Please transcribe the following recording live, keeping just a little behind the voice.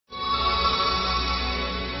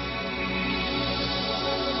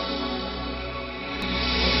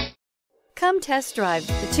Come test drive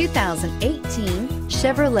the 2018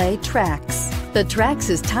 Chevrolet Trax. The Trax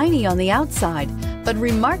is tiny on the outside, but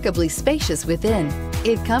remarkably spacious within.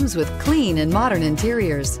 It comes with clean and modern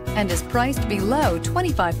interiors and is priced below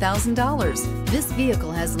 $25,000. This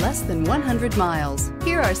vehicle has less than 100 miles.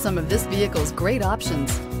 Here are some of this vehicle's great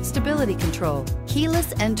options: stability control,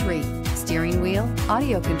 keyless entry, steering wheel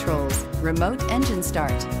audio controls, remote engine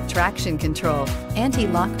start, traction control,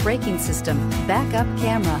 anti-lock braking system, backup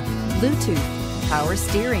camera, Bluetooth, power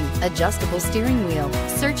steering, adjustable steering wheel.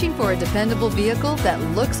 Searching for a dependable vehicle that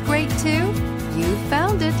looks great too? You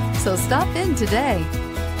found it, so stop in today.